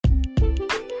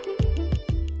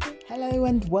Hello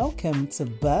and welcome to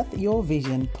Birth Your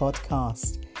Vision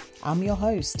podcast. I'm your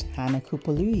host, Hannah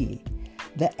Kupoluyi.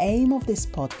 The aim of this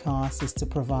podcast is to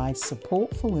provide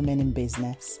support for women in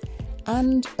business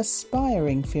and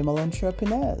aspiring female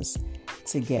entrepreneurs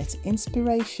to get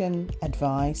inspiration,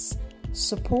 advice,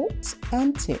 support,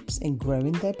 and tips in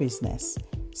growing their business.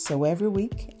 So every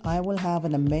week, I will have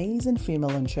an amazing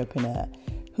female entrepreneur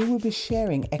who will be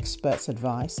sharing experts'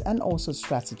 advice and also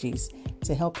strategies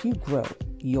to help you grow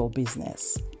your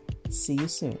business. See you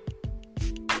soon.